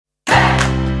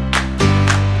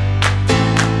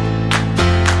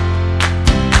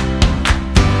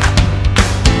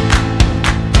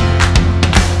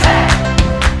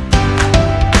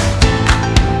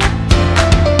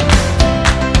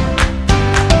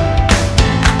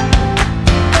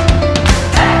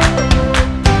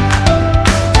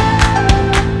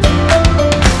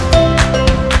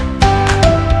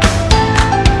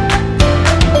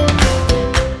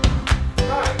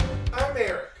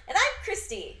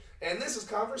And this is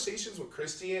Conversations with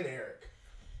Kristy and Erick.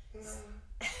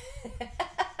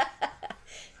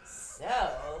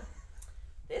 So,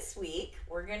 this week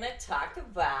we're going to talk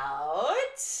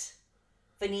about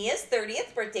Vania's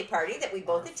 30th birthday party that we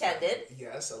both attended.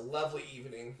 Yes, a lovely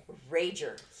evening.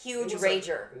 Rager. Huge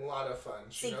rager. A lot of fun.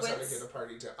 She knows how to get a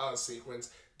party to sequence.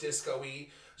 Disco-y,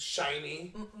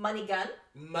 shiny. Money gun.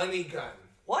 Money gun.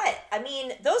 What? I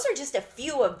mean, those are just a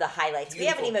few of the highlights.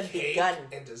 Beautiful. We haven't even begun.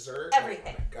 And dessert.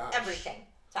 Everything. Oh my gosh. Everything.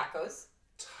 Tacos.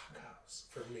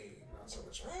 For me, not so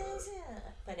much for her.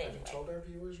 But anyway. Have you told our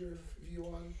viewers your view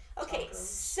on Okay, tacos?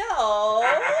 So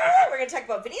we're going to talk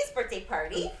about Vania's birthday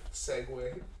party.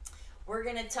 Segue. We're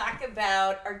going to talk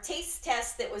about our taste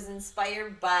test that was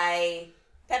inspired by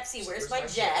Pepsi, Where's My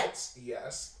Jet?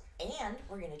 Yes. And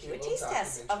we're going to do a taste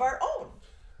test of our own.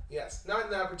 Yes, not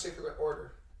in that particular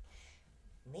order.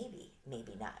 Maybe,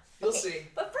 maybe not. You'll see.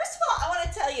 But first of all, I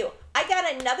want to tell you, I got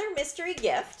another mystery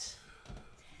gift.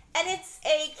 And it's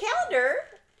a calendar,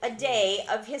 a day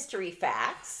of history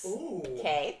facts. Ooh.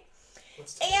 Okay.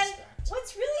 And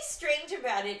what's really strange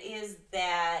about it is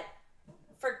that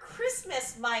for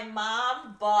Christmas, my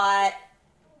mom bought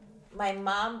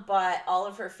all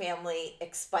of her family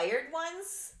expired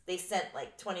ones. They sent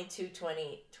like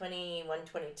 21,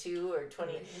 22 or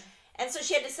 20. Mm-hmm. And so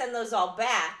she had to send those all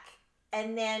back.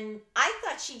 And then I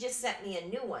thought she just sent me a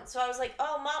new one. So I was like,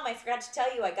 oh, Mom, I forgot to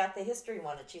tell you I got the history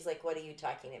one. And she's like, what are you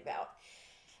talking about?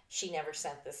 She never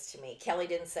sent this to me. Kelly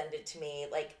didn't send it to me.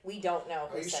 Like, we don't know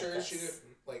who sent this. Are you sure she didn't,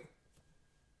 like,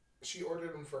 she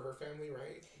ordered them for her family,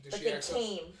 right?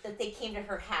 They came to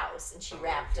her house and she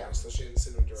wrapped them. So she didn't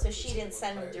send them directly. So she didn't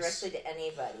send them directly to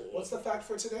anybody. What's the fact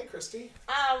for today, Kristy?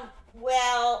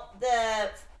 Well,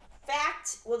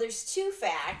 there's two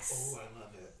facts. Oh, I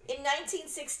love it. In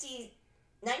 1916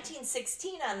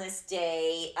 on this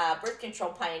day, birth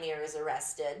control pioneer is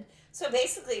arrested. So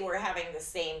basically, we're having the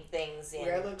same things in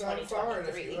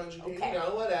 2023. Okay.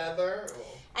 Whatever.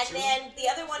 And then the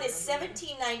other one is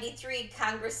 1793,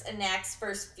 Congress enacts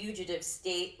first fugitive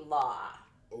state law.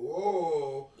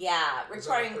 Oh. Yeah,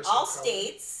 requiring all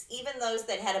states, even those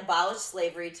that had abolished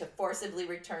slavery, to forcibly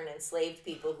return enslaved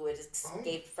people who had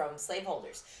escaped from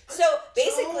slaveholders. So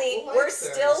basically, we're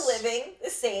still living the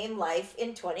same life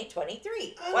in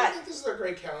 2023. I think this is a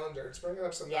great calendar. It's bringing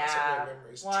up some great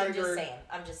memories. Well, I'm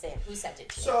just saying. Who sent it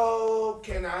to you? So,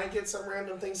 can I get some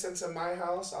random things sent to my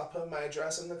house? I'll put my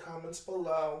address in the comments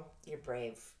below. You're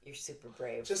brave. You're super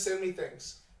brave. Just send me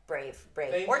things. Brave.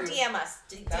 Thank or you. DM us.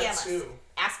 DM us. Too.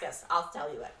 Ask us. I'll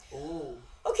tell you it. Ooh.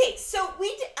 Okay, so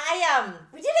we did a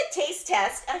taste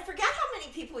test. I forgot how many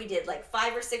people we did, like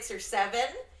 5 or 6 or 7.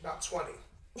 About 20.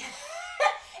 And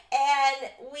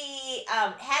we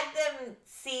had them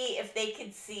see if they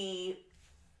could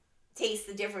taste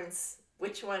the difference.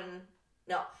 Which one?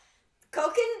 No,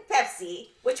 Coke and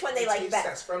Pepsi. Which one they like better?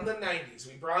 Taste test from the 90s.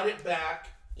 We brought it back.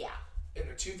 Yeah. In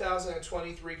a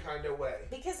 2023 kind of way.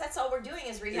 Because that's all we're doing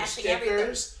is rehashing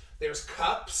everything. There's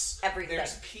cups. Everything.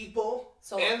 There's people.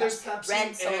 Solo and cups. There's Pepsi.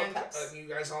 Red solo cups. You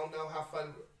guys all know how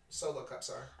fun solo cups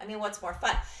are. I mean, what's more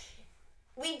fun?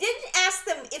 We didn't ask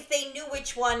them if they knew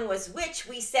which one was which.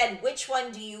 We said, which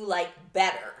one do you like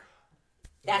better?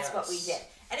 That's what we did.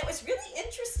 And it was really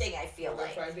interesting, I feel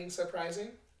like. Finding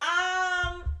surprising?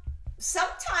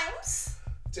 Sometimes.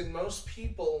 Did most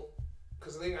people...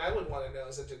 Because the thing I would want to know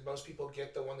is did most people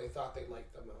get the one they thought they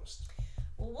liked the most?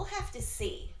 Well, we'll have to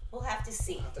see. We'll have to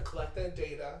collect that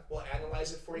data. We'll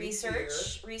analyze it for you.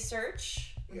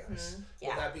 Research. Yes. Mm-hmm. Yeah.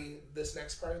 Will that be this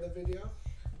next part of the video?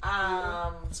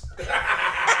 All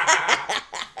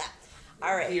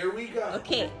right. Here we go.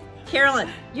 Okay, Carolyn,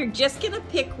 you're just going to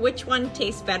pick which one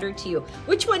tastes better to you.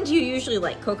 Which one do you usually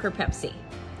like, Coke or Pepsi?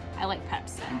 I like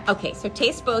Pepsi. Okay, so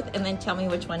taste both and then tell me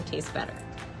which one tastes better.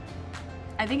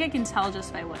 I think I can tell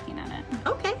just by looking at it.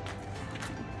 Okay.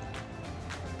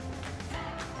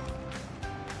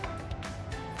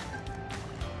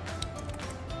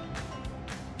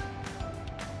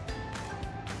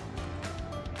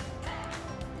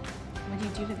 What do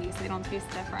you do to these? They don't taste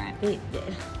different. They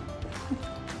did.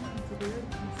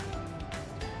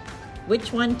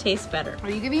 Which one tastes better?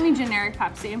 Are you giving me generic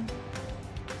Pepsi?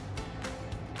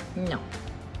 No.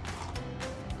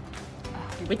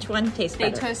 Which one tastes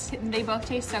better? They both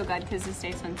taste so good because this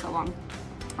day's been so long.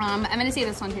 I'm gonna say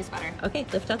this one tastes better. Okay,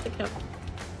 lift out the cup.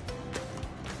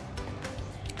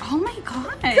 Oh my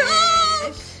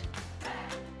gosh!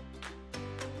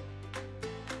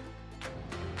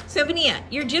 So Vania,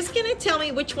 you're just gonna tell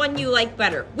me which one you like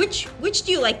better. Which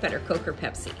do you like better, Coke or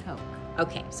Pepsi? Coke.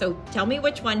 Okay, so tell me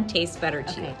which one tastes better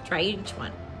to you. Try each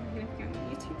one. I'm gonna go on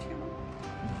YouTube channel.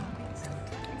 Okay, so I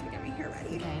can get my hair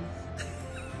ready. Okay.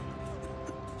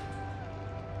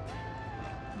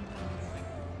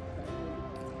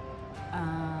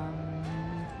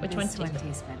 Which one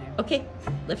tastes better? Okay,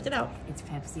 lift it out. It's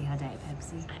Pepsi. How Diet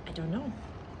Pepsi? I don't know.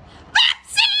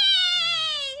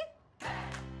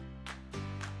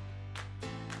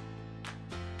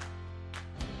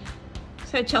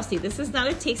 So Chelsea, this is not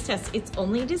a taste test. It's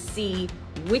only to see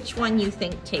which one you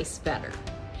think tastes better.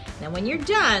 Now when you're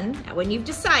done, when you've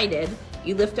decided,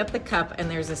 you lift up the cup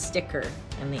and there's a sticker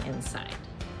in the inside.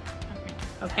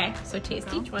 Okay, so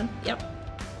taste each one. Yep.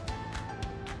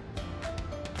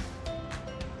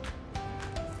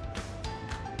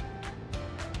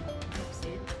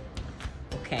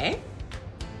 Okay.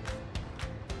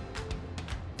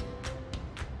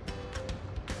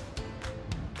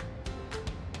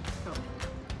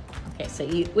 Okay, so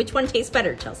which one tastes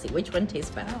better, Chelsea? Which one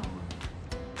tastes better?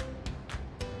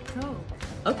 Cool.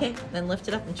 Okay, then lift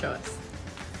it up and show us.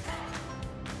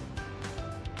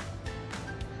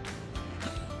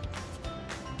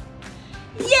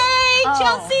 Yay!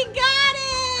 Chelsea got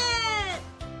it!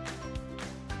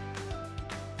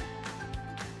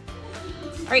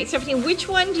 All right, Stephanie, which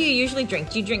one do you usually drink?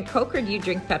 Do you drink Coke or do you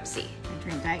drink Pepsi? I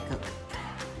drink Diet Coke.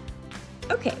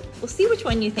 Okay, we'll see which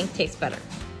one you think tastes better.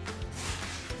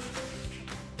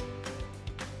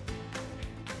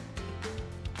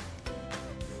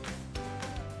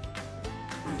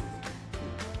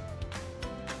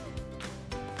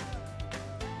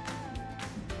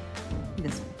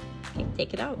 This one. Okay,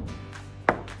 take it out.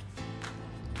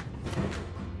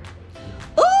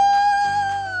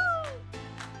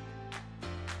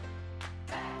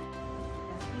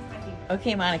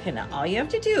 Okay, Monica, now all you have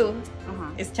to do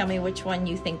is tell me which one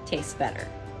you think tastes better.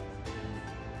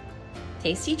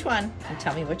 Taste each one and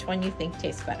tell me which one you think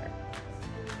tastes better.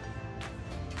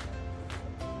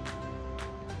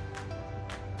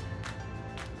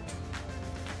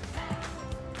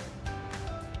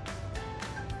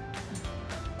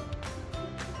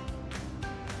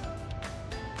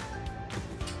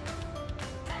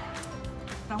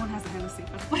 That one has a Hennessy.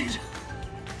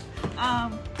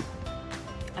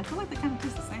 I feel like they kind of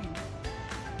taste the same.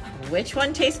 Which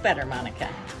one tastes better, Monica?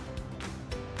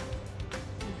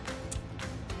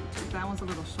 That one's a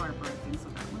little sharper, I think, so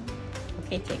that one.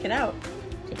 Okay, take it out.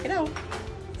 Take it out.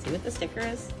 See what the sticker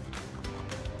is.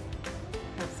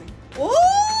 Pepsi. Ooh!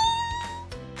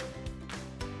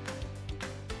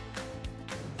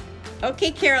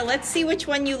 Okay, Carol, let's see which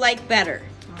one you like better.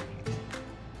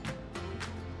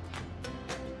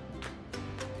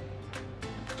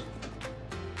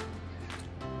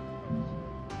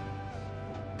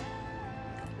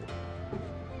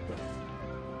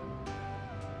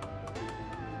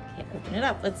 Okay, open it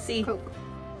up. Let's see. Coke.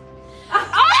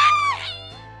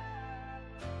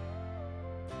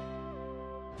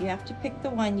 You have to pick the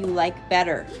one you like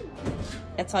better.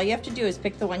 That's all you have to do is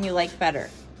pick the one you like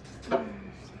better.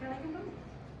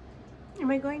 Am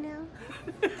I going now?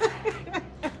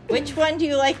 Which one do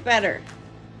you like better?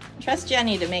 Trust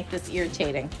Jenny to make this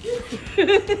irritating.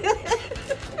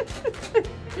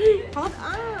 Hold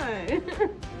on.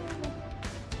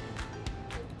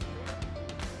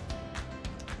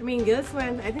 I mean, this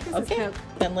one. I think this is Okay, Coke.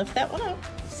 then lift that one up.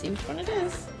 See which one it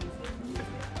is.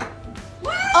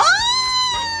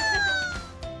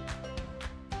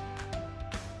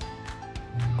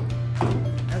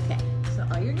 Okay, so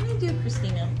all you're gonna do,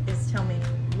 Christina, is tell me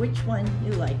which one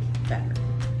you like better.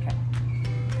 Okay.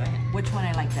 Go ahead. Which one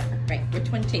I like better? Right, which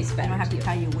one tastes I better? don't have to you?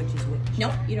 tell you which is which.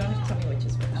 Nope, you don't have to tell me which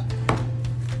is which.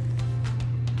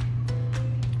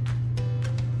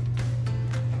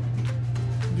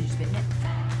 Did you spit in it?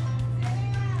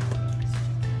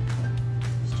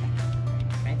 Just check.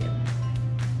 I do.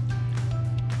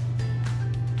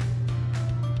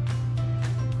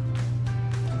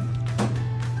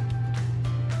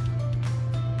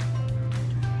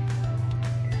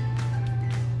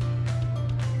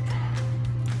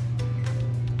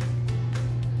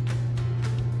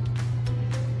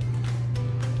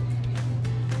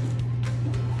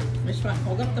 Which one?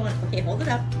 Hold up the one. Okay, hold it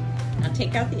up. Now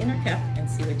take out the inner cup and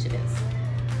see which it is.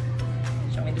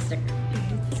 Show me the sticker.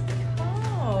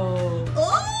 Oh.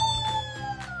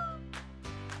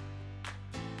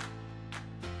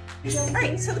 All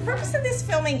right, so the purpose of this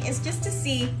filming is just to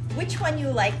see which one you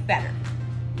like better.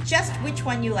 Just which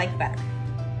one you like better.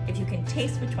 If you can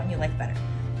taste which one you like better.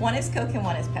 One is Coke and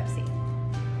one is Pepsi.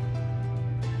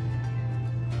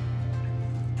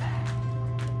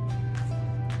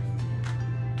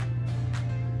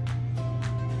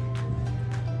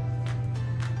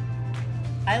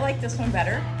 I like this one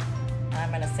better.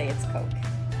 I'm gonna say it's Coke.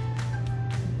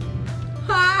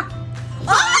 Ha!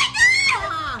 Oh my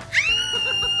God!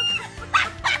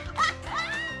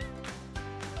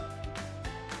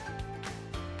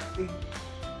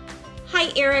 Hi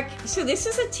Hi, Eric. So this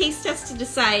is a taste test to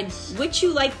decide which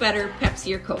you like better,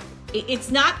 Pepsi or Coke.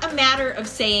 It's not a matter of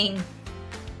saying...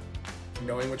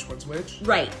 Knowing which one's which?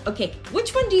 Right. Okay.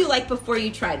 Which one do you like before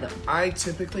you try them? I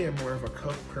typically am more of a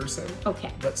Coke person.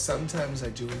 Okay. But sometimes I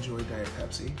do enjoy Diet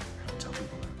Pepsi. I don't tell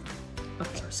people that.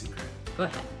 Okay. It's our secret. Go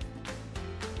ahead.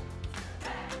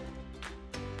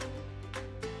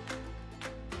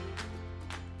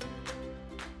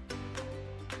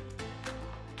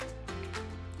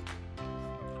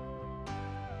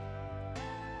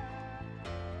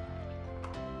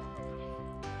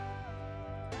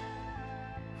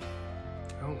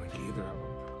 I don't like either of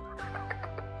them.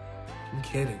 I'm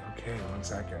kidding. Okay, 1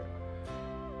 second.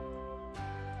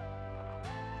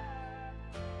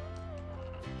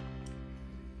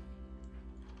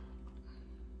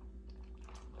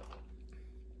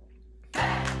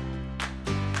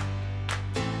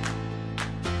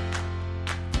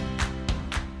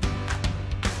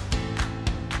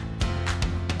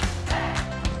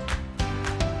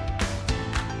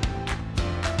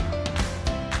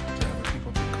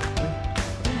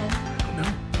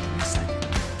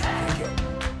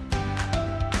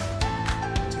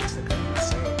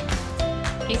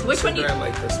 Which one do you... I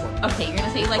like this one. Okay, you're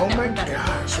gonna say you like that one better. Oh my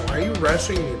gosh, why are you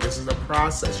rushing me? This is a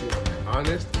process. You want my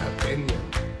honest opinion.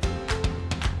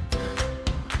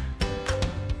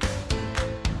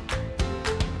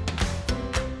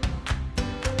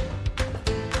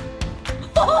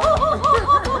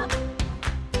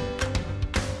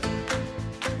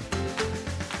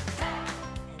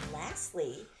 And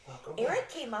lastly, Eric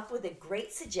came up with a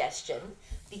great suggestion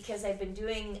because I've been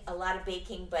doing a lot of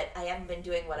baking, but I haven't been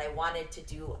doing what I wanted to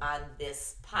do on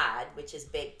this pod, which is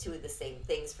bake two of the same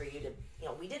things for you to,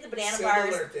 we did the banana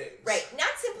bars. Things. Right, not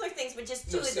simpler things, but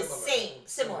just two of the same.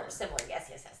 Similar.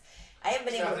 Yes. I haven't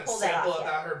been able to pull that off simple yet.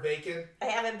 about her bacon. I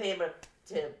haven't been able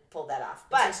to pull that off.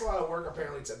 It But takes a lot of work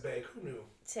apparently to bake. Who knew?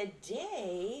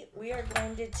 today we are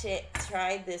going to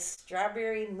try this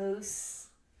strawberry mousse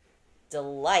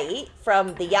delight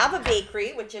from the Yava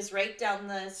Bakery, which is right down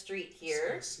the street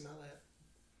here. Smell it.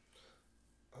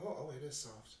 Oh, it is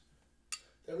soft.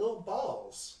 They're little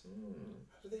balls.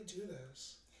 How do they do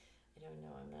this? I don't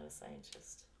know. I'm not a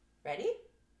scientist. Ready?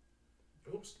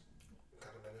 Oops.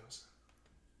 Got in my nose.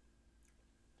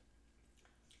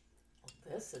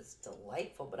 This is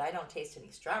delightful, but I don't taste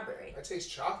any strawberry. I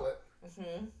taste chocolate.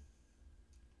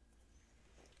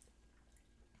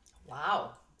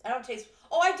 Wow. I don't taste...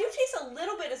 Oh, I do taste a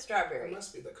little bit of strawberry. It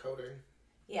must be the coating.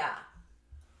 Yeah.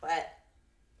 But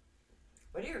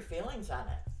what are your feelings on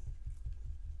it?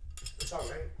 It's all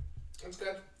right. It's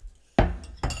good.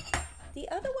 The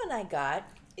other one I got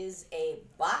is a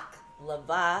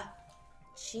Baklava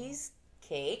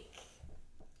cheesecake.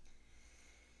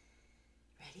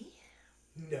 Ready?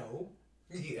 No.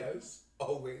 Yes.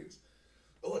 Always.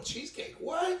 Oh, a cheesecake.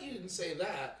 What? You didn't say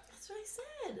that. That's what I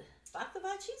said. Baklava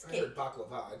I cheesecake. heard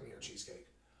baklava. I didn't hear cheesecake.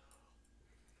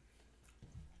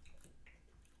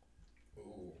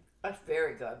 Ooh. That's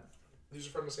very good. These are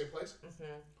from the same place?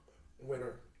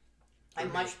 Winner. I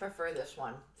much prefer this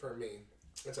one. For me.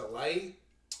 It's a light,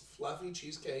 fluffy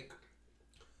cheesecake.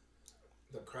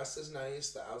 The crust is nice.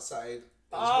 The outside is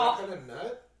what kind of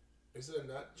nut? Is it a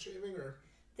nut shaving or?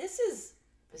 This is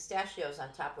pistachios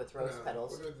on top with rose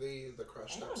petals. What are the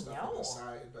crushed up stuff on the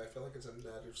side? But I feel like it's a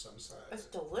nut of some side. It's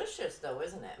delicious though,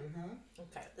 isn't it?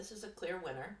 Okay, this is a clear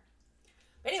winner.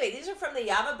 But anyway, these are from the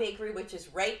Yava Bakery, which is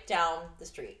right down the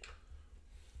street.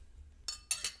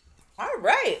 All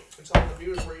right. And tell the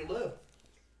viewers where you live.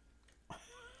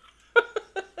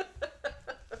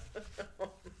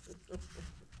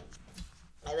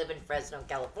 I live in Fresno,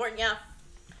 California.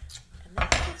 And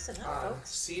that's close enough,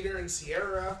 folks. Cedar and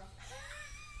Sierra.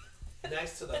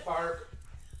 Next to the park.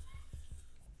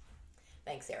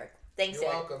 Thanks, Eric. Thanks,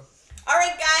 You're Eric. welcome. All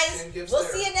right, guys. And gifts We'll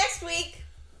there. see you next week.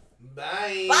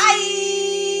 Bye.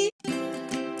 Bye.